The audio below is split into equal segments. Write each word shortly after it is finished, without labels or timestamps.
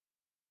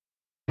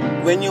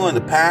when you're on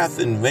the path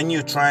and when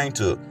you're trying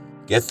to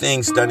get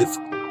things done, if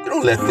you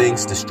don't let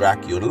things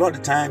distract you, and a lot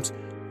of times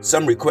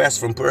some requests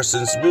from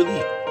persons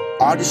really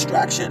are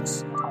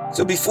distractions.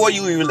 So before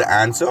you even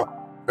answer,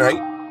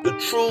 right, the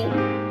true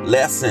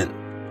lesson,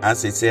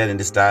 as they said in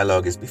this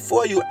dialogue, is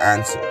before you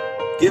answer,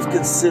 give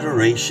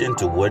consideration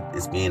to what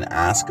is being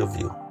asked of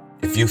you.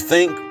 If you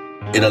think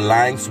it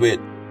aligns with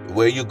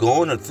where you're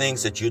going or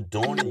things that you're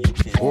doing, and you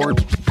can... Born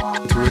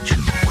to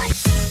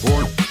Achieve.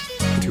 Born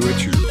to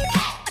Achieve.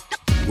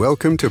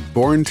 Welcome to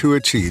Born to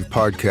Achieve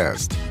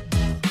podcast,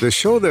 the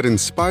show that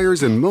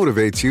inspires and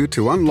motivates you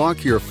to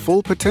unlock your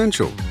full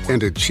potential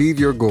and achieve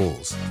your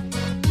goals.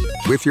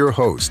 With your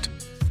host,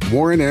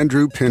 Warren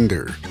Andrew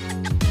Pinder.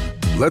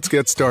 Let's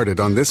get started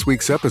on this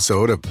week's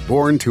episode of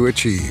Born to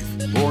Achieve.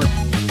 Born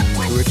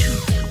to Achieve.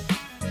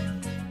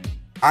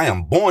 I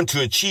am born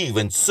to achieve,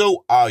 and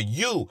so are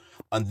you.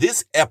 On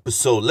this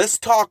episode, let's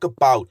talk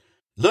about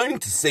learning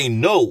to say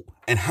no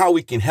and how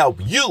it can help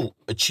you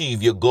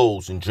achieve your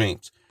goals and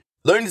dreams.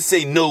 Learning to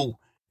say no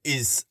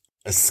is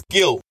a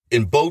skill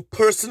in both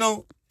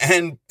personal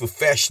and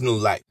professional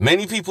life.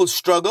 Many people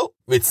struggle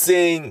with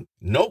saying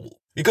no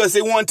because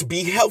they want to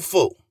be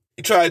helpful.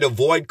 They try to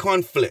avoid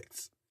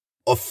conflicts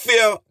or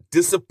fear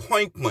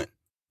disappointment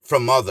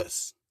from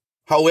others.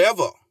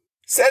 However,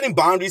 setting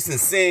boundaries and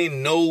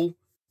saying no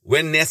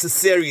when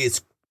necessary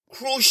is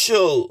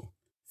crucial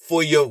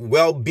for your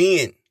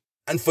well-being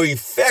and for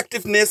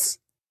effectiveness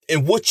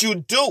in what you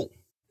do.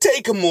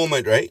 Take a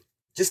moment, right?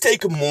 Just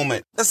take a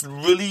moment. Let's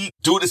really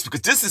do this,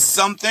 because this is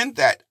something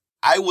that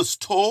I was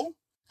told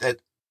that,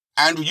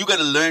 Andrew, you got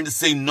to learn to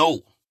say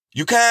no.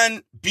 You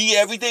can't be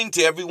everything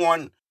to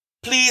everyone,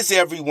 please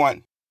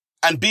everyone,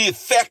 and be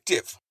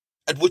effective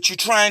at what you're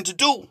trying to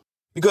do.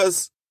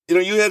 Because, you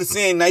hear the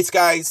saying, nice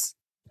guys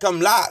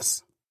come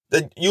last.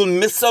 That you'll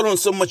miss out on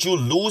so much, you'll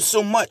lose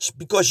so much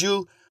because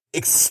you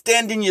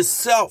extending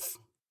yourself.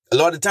 A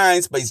lot of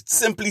times by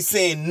simply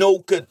saying no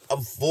could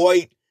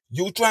avoid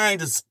you trying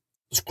to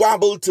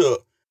scrabble to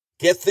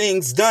get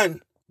things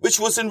done, which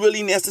wasn't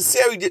really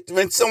necessary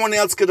when someone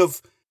else could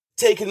have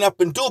taken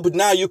up and do it. But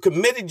now you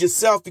committed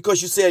yourself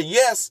because you said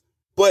yes.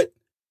 But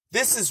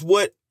this is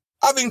what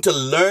having to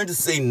learn to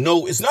say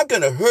no is not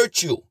going to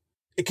hurt you.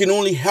 It can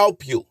only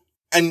help you.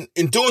 And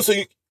in doing so,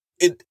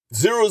 it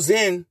zeroes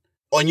in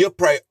on your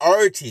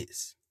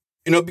priorities.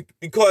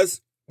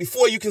 Because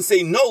before you can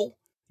say no,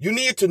 you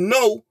need to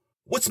know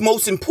what's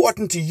most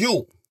important to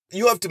you.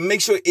 You have to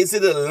make sure, is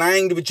it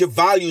aligned with your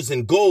values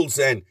and goals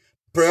and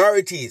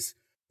priorities,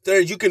 so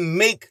that you can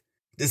make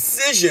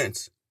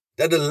decisions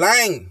that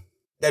align,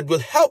 that will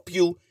help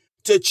you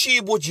to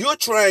achieve what you're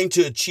trying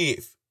to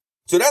achieve.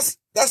 So that's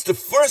the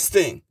first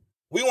thing.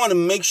 We want to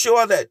make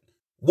sure that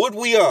what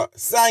we are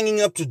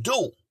signing up to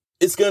do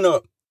is going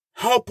to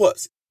help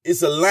us.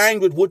 It's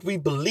aligned with what we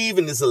believe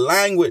in. It's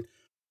aligned with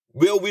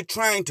where we're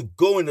trying to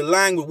go, and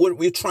aligned with what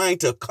we're trying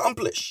to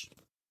accomplish.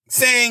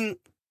 Saying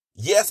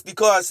yes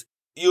because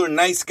you're a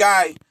nice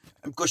guy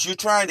and because you're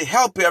trying to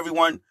help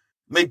everyone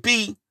may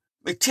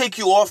take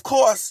you off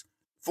course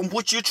from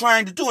what you're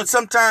trying to do. And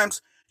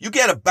sometimes you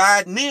get a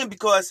bad name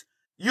because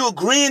you're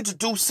agreeing to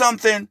do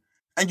something,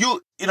 and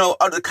you out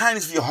of the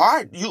kindness of your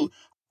heart, you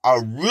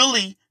are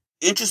really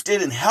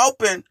interested in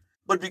helping,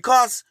 but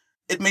because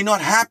it may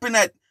not happen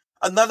at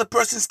another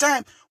person's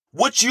time,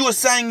 what you are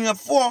signing up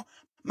for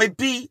may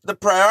be the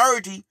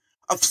priority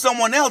of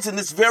someone else, and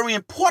it's very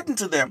important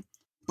to them.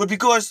 But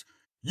because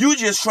you're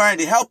just trying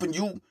to help and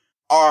you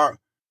are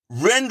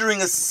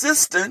rendering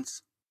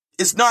assistance,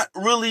 it's not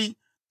really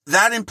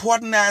that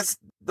important, as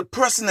the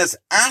person that's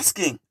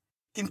asking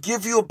can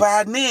give you a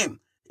bad name.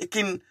 It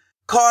can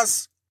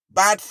cause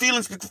bad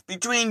feelings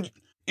between,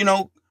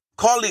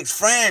 colleagues,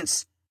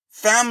 friends,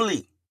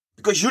 family,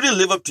 because you didn't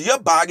live up to your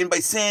bargain by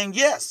saying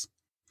yes.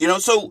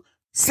 So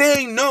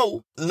saying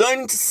no,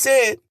 learning to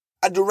say it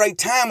at the right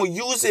time or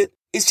use it,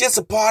 it's just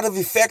a part of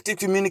effective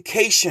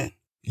communication.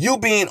 You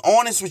being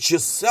honest with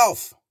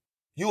yourself.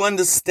 You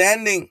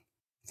understanding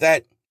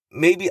that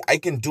maybe I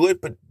can do it,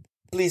 but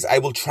please, I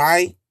will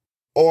try.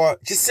 Or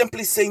just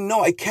simply say,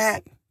 no, I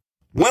can't.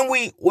 When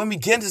we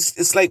get this,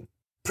 it's like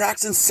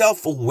practicing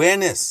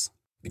self-awareness,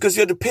 because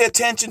you have to pay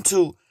attention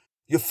to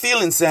your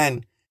feelings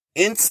and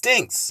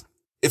instincts.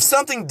 If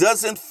something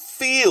doesn't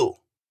feel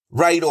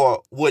right,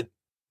 or would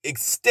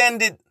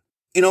extend it,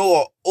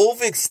 or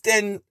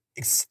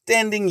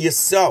extending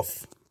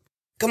yourself.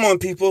 Come on,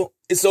 people.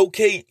 It's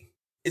okay.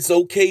 It's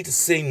okay to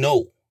say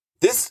no.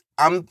 This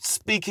I'm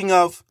speaking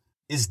of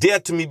is dear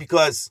to me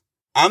because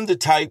I'm the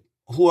type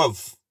who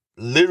have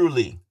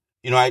literally,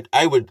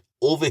 I would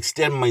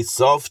overextend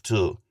myself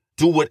to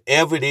do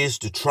whatever it is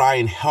to try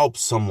and help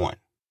someone.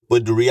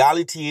 But the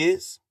reality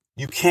is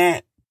you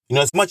can't.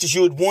 As much as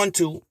you would want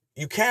to,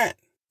 you can't.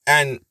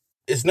 And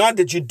it's not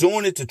that you're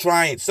doing it to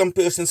try, and some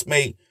persons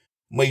may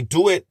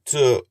do it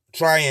to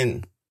try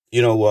and,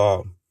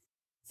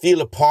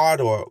 feel a part,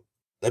 or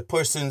that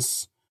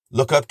person's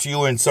look up to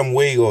you in some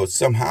way or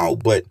somehow.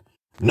 But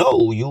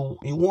no,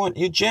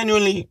 you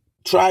genuinely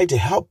try to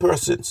help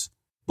persons,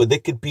 but they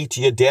could be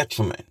to your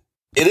detriment.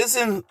 it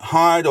isn't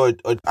hard, or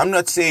I'm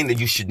not saying that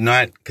you should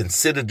not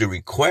consider the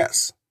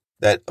request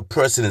that a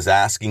person is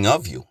asking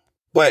of you,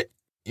 but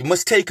you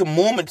must take a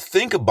moment to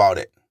think about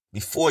it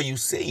before you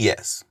say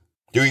yes.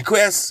 The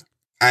request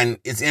and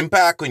its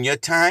impact on your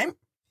time,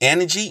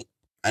 energy,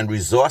 and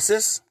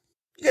resources,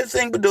 you got to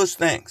think about those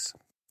things.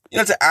 You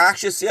know, to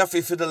ask yourself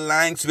if it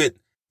aligns with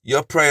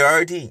your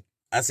priority,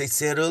 as I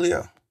said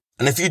earlier.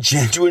 And if you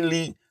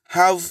genuinely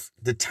have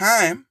the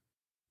time,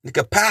 the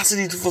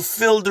capacity to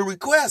fulfill the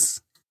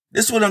request.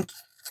 This is what I'm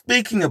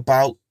speaking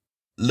about,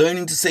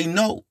 learning to say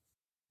no.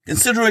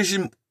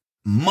 Consideration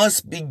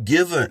must be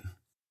given.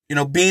 You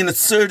know, being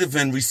assertive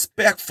and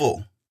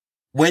respectful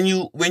when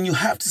you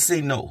have to say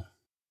no.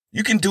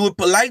 You can do it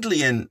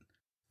politely and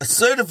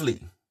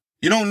assertively.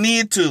 You don't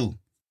need to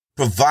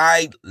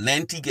provide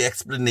lengthy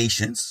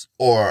explanations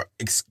or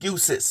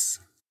excuses.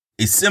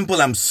 A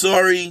simple "I'm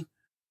sorry,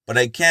 but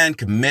I can't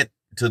commit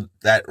to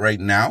that right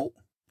now"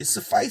 is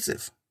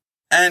sufficient.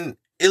 And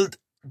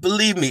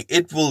believe me,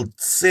 it will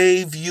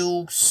save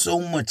you so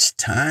much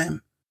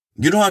time.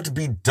 You don't have to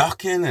be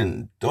ducking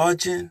and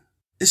dodging.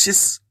 It's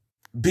just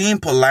being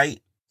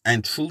polite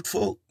and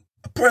truthful.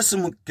 A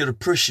person could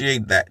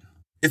appreciate that.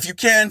 If you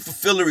can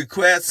fulfill a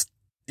request,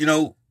 you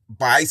know,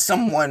 by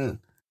someone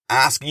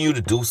asking you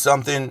to do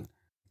something,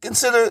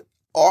 consider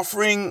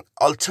offering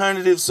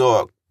alternatives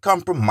or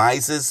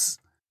compromises.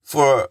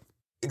 For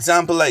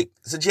example, like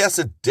suggest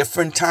a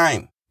different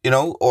time, you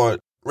know, or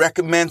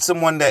recommend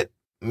someone that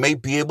may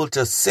be able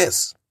to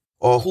assist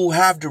or who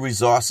have the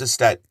resources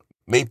that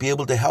may be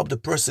able to help the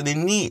person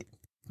in need.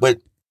 But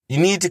you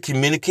need to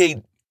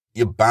communicate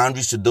your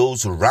boundaries to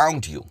those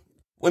around you.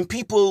 When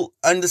people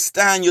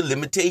understand your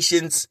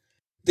limitations,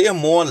 they are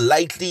more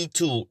likely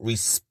to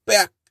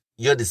respect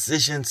your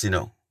decisions, you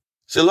know.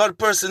 So a lot of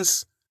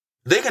persons,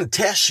 they can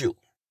test you.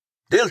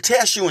 They'll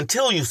test you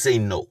until you say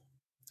no.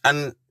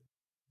 And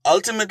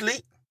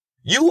ultimately,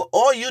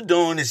 all you're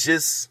doing is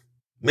just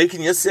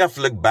making yourself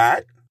look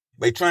bad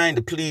by trying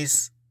to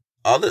please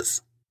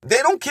others.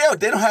 They don't care.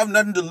 They don't have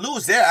nothing to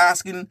lose. They're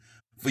asking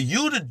for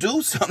you to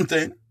do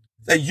something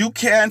that you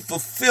can't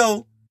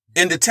fulfill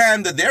in the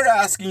time that they're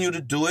asking you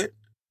to do it,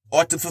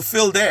 or to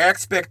fulfill their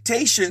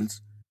expectations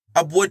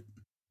of what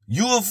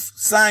you have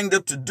signed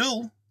up to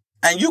do.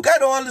 And you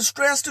got all the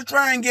stress to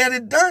try and get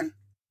it done.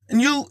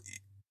 And you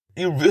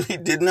really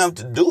didn't have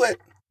to do it.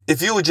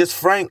 If you were just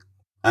frank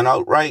and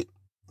outright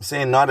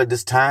saying not at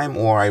this time,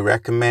 or I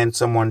recommend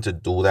someone to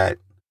do that,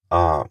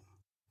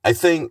 I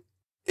think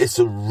it's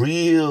a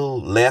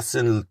real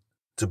lesson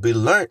to be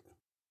learned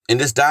in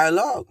this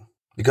dialogue,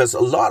 because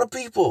a lot of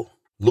people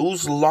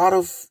lose a lot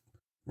of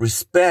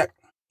respect,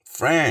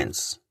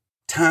 friends,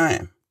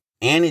 time,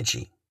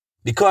 energy,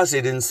 because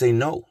they didn't say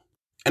no.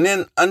 And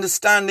then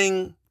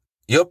understanding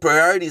your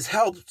priorities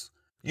helps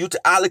you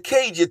to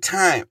allocate your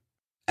time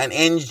and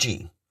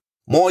energy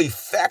more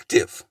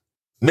effective,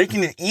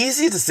 making it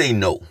easy to say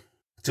no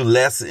to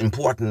less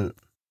important,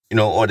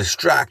 or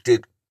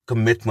distracted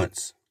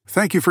commitments.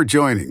 Thank you for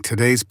joining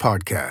today's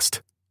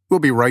podcast. We'll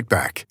be right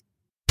back.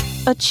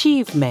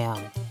 Achieve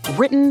Man,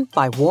 written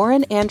by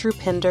Warren Andrew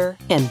Pinder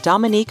and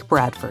Dominique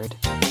Bradford.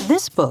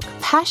 This book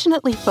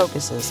passionately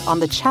focuses on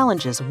the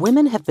challenges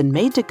women have been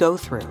made to go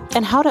through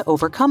and how to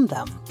overcome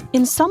them.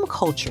 In some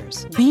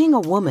cultures, being a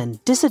woman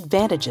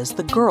disadvantages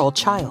the girl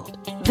child.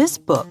 This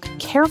book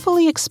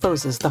carefully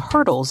exposes the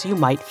hurdles you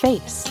might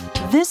face.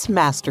 This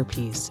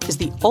masterpiece is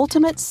the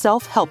ultimate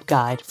self-help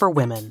guide for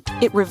women.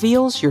 It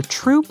reveals your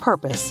true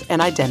purpose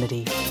and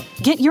identity.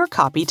 Get your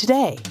copy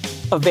today.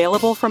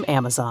 Available from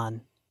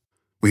Amazon.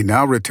 We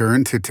now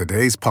return to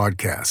today's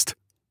podcast.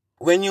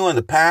 When you're on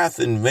the path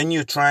and when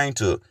you're trying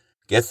to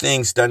get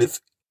things done, if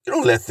you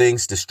don't let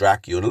things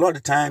distract you, and a lot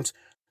of times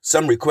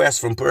some requests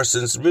from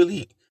persons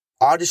really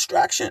are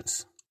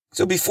distractions.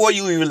 So before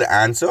you even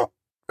answer,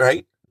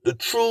 right, the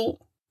true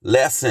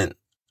lesson,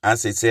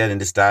 as I said in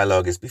this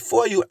dialogue, is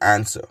before you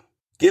answer,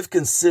 give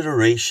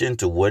consideration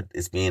to what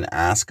is being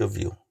asked of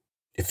you.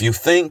 If you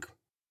think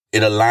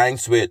it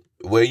aligns with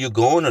where you're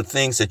going or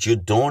things that you're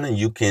doing and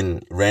you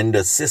can render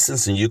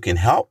assistance and you can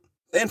help,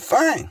 then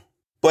fine.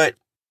 But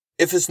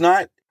if it's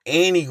not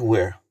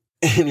anywhere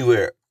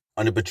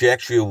on the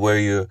trajectory of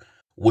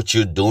what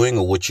you're doing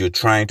or what you're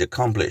trying to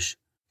accomplish,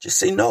 just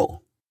say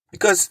no.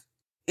 Because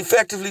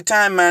effectively,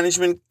 time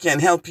management can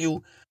help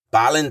you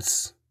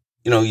balance,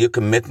 your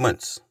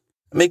commitments.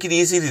 Make it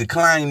easy to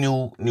decline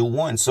new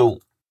ones.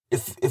 So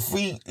if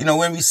we,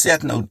 when we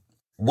set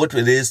what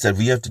it is that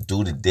we have to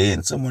do today,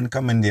 and someone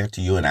coming there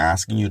to you and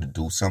asking you to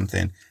do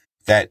something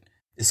that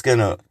is going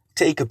to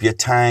take up your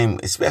time,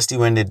 especially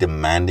when they're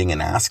demanding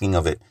and asking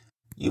of it,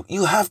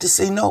 you have to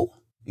say no.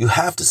 You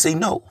have to say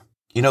no.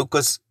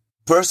 Because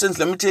persons,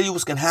 let me tell you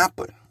what's going to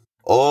happen.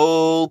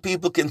 Oh,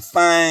 people can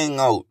find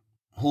out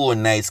who are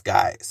nice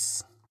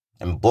guys.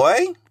 And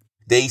boy,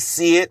 they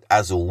see it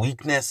as a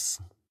weakness.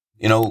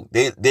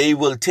 They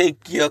will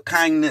take your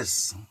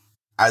kindness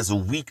as a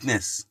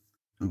weakness.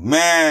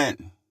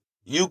 Man,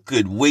 you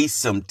could waste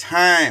some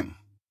time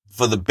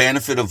for the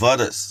benefit of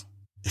others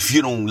if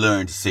you don't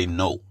learn to say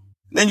no.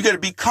 Then you got to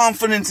be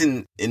confident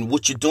in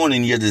what you're doing,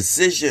 in your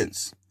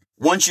decisions.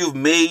 Once you've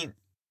made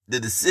the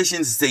decision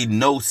to say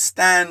no,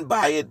 stand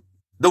by it.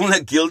 Don't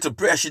let guilt or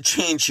pressure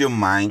change your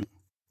mind.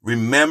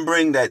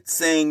 Remembering that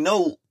saying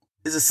no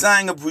is a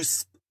sign of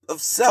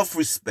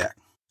self-respect.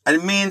 And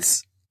it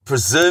means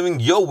preserving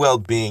your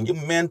well-being,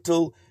 your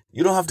mental.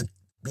 You don't have to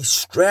be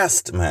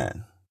stressed,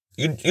 man.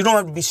 You don't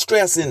have to be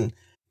stressed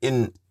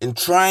in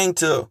trying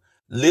to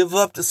live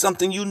up to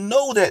something you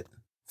know that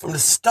from the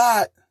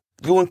start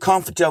you weren't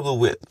comfortable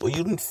with, or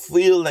you didn't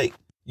feel like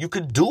you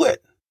could do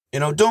it.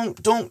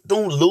 Don't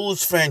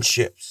lose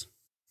friendships,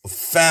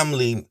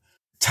 family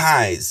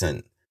ties,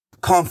 and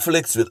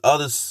conflicts with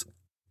others,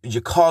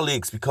 your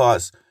colleagues,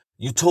 because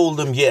you told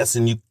them yes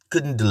and you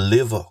couldn't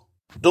deliver.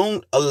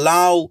 Don't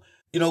allow,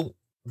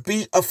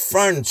 be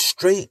upfront,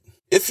 straight.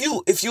 If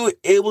you're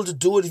able to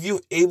do it, if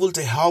you're able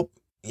to help,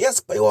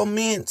 yes, by all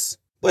means.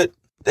 But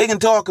they can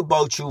talk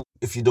about you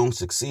if you don't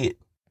succeed.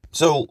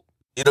 So,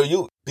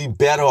 you be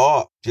better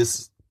off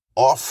just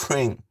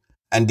offering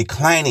and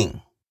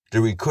declining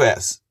the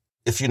request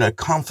if you're not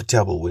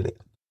comfortable with it.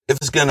 If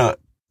it's going to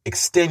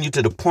extend you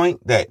to the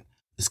point that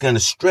it's going to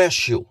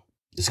stress you,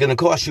 it's going to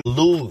cause you to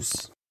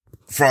lose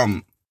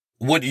from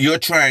what you're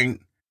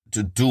trying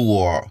to do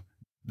or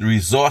the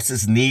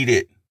resources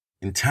needed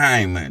in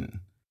time and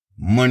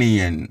money,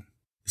 and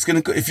it's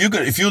going to, if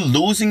you're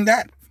losing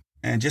that,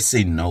 and just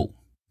say no.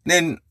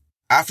 Then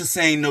after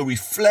saying no,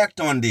 reflect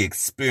on the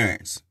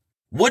experience.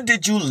 What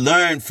did you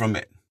learn from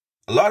it?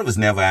 A lot of us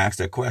never ask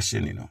that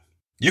question,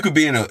 You could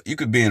be in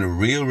a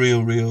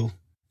real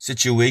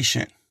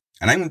situation.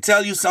 And I'm going to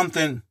tell you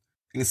something.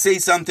 I can say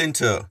something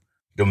to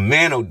the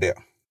man out there.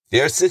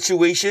 There are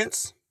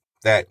situations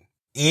that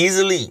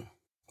easily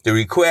the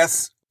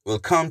request will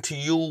come to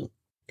you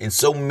in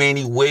so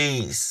many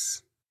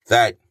ways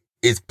that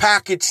it's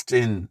packaged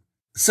in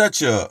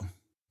such a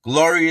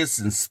glorious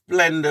and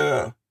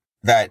splendor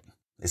that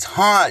it's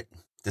hard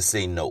to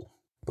say no.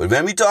 But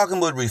when we talking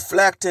about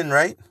reflecting,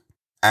 right?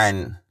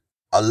 And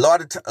a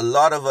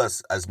lot of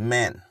us as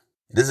men,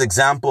 this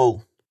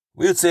example,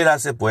 we would say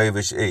that, boy,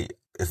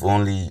 if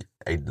only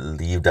I'd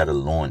leave that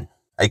alone.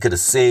 I could have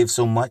saved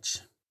so much.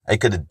 I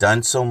could have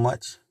done so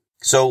much.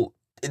 So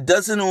it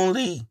doesn't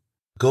only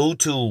go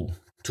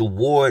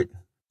toward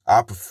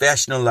our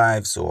professional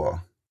lives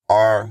or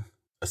our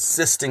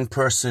assisting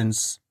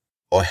persons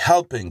or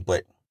helping,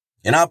 but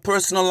in our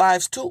personal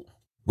lives too.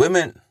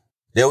 Women,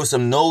 there were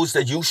some no's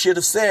that you should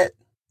have said.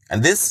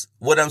 And this,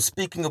 what I'm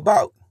speaking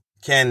about,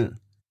 can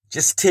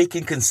just take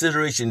in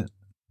consideration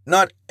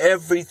not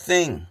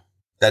everything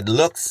that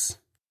looks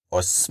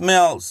or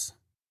smells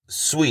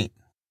sweet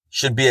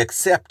should be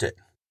accepted.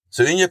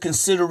 So in your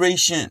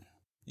consideration,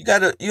 you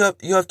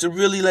have to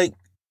really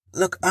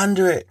look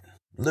under it.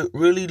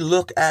 Really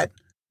look at,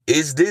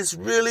 is this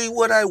really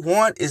what I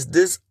want? Is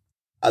this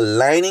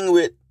aligning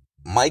with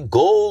my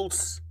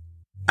goals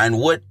and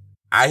what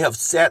I have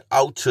set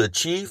out to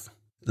achieve?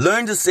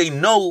 Learn to say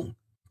no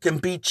can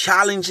be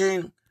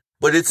challenging,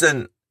 but it's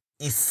an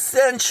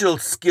essential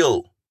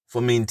skill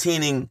for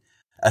maintaining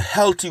a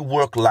healthy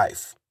work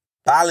life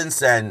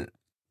balance and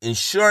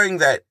ensuring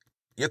that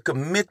your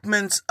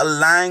commitments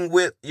align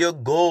with your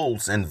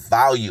goals and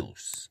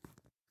values.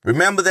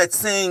 Remember that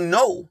saying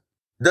no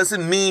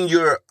doesn't mean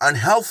you're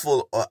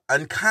unhelpful or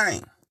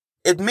unkind.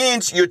 It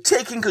means you're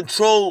taking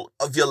control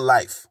of your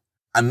life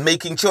and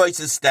making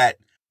choices that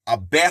are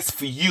best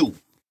for you.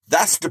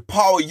 That's the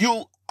power.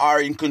 You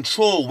are in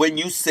control when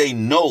you say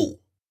no.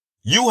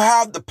 You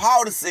have the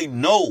power to say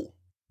no,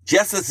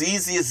 just as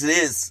easy as it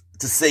is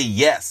to say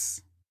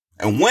yes.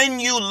 And when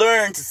you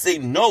learn to say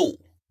no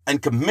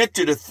and commit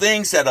to the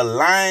things that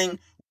align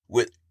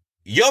with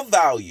your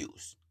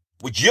values,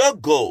 with your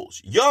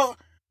goals, your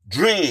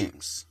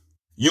dreams,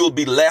 you'll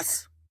be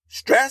less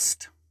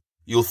stressed,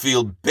 you'll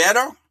feel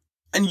better,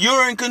 and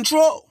you're in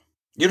control.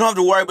 You don't have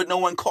to worry about no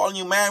one calling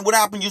you, man, what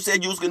happened? You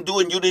said you was going to do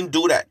it and you didn't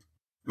do that.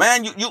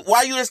 Man,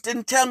 why you just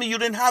didn't tell me you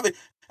didn't have it?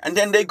 And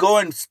then they go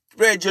and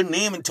spread your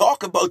name and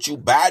talk about you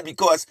bad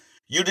because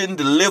you didn't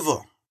deliver.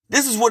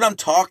 This is what I'm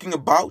talking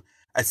about.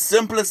 As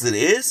simple as it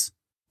is,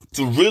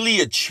 to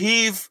really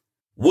achieve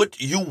what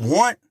you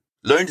want,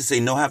 learn to say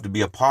no have to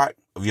be a part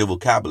of your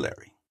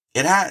vocabulary.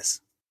 It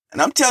has.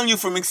 And I'm telling you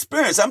from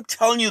experience. I'm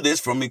telling you this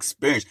from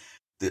experience.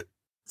 The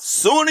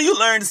sooner you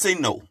learn to say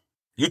no,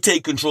 you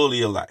take control of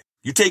your life.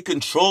 You take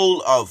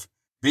control of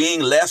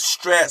being less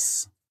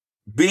stressed,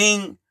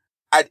 being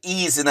at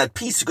ease and at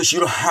peace, because you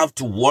don't have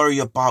to worry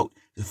about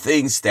the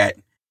things that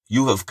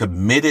you have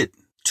committed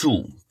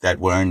to that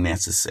were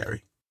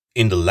unnecessary.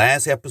 In the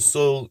last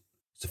episode,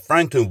 Sir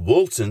Franklin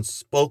Wilson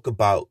spoke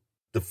about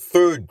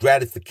deferred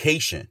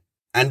gratification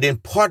and the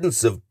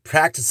importance of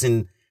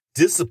practicing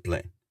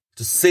discipline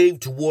to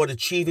save toward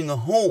achieving a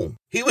home.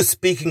 He was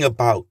speaking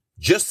about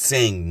just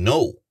saying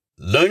no.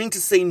 Learning to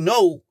say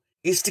no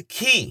is the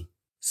key.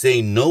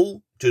 Saying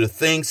no to the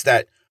things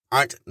that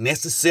aren't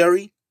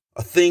necessary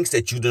or things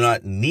that you do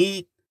not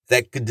need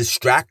that could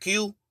distract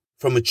you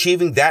from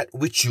achieving that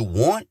which you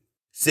want.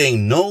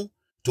 Saying no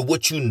to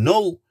what you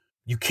know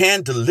you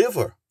can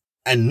deliver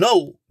and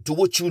know to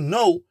what you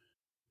know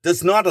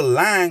does not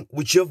align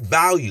with your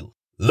value.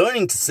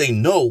 Learning to say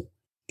no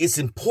is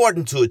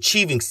important to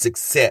achieving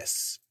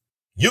success.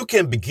 You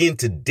can begin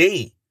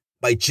today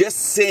by just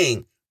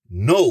saying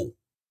no.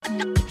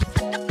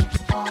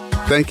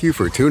 Thank you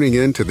for tuning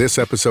in to this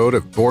episode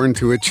of Born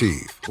to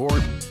Achieve.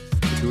 Born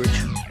to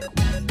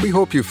Achieve. We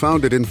hope you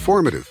found it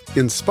informative,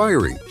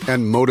 inspiring,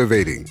 and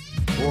motivating.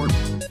 Born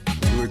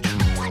to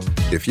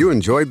Achieve. If you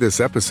enjoyed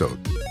this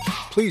episode,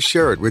 please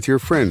share it with your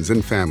friends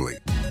and family.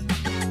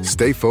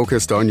 Stay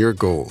focused on your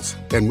goals,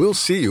 and we'll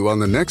see you on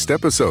the next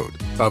episode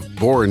of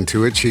Born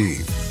to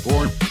Achieve.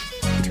 Born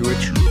to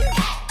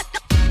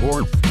Achieve.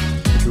 Born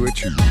to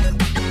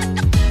Achieve.